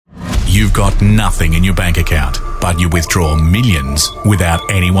You've got nothing in your bank account, but you withdraw millions without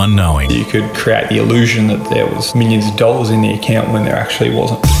anyone knowing. You could create the illusion that there was millions of dollars in the account when there actually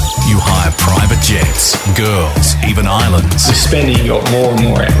wasn't. You hire private jets, girls, even islands. The spending got more and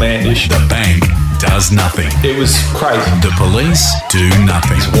more outlandish. The bank does nothing. It was crazy. The police do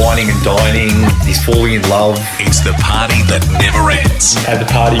nothing. He's whining and dining. He's falling in love. It's the party that never ends. Had the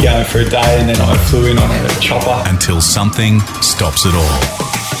party going for a day and then I flew in on a chopper. Until something stops it all.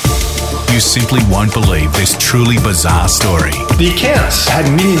 You simply won't believe this truly bizarre story. The accounts had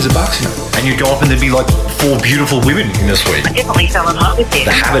millions of bucks in it. And you'd go up and there'd be like 4 beautiful women in the suite. I definitely fell in love with him.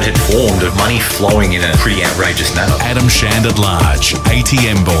 The habit had formed of money flowing in a pretty outrageous manner. Adam Shand at Large,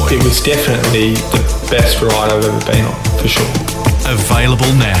 ATM Boy. It was definitely the best ride I've ever been on, for sure.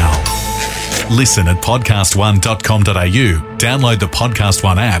 Available now. Listen at podcast1.com.au, download the Podcast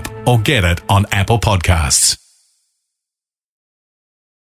One app, or get it on Apple Podcasts.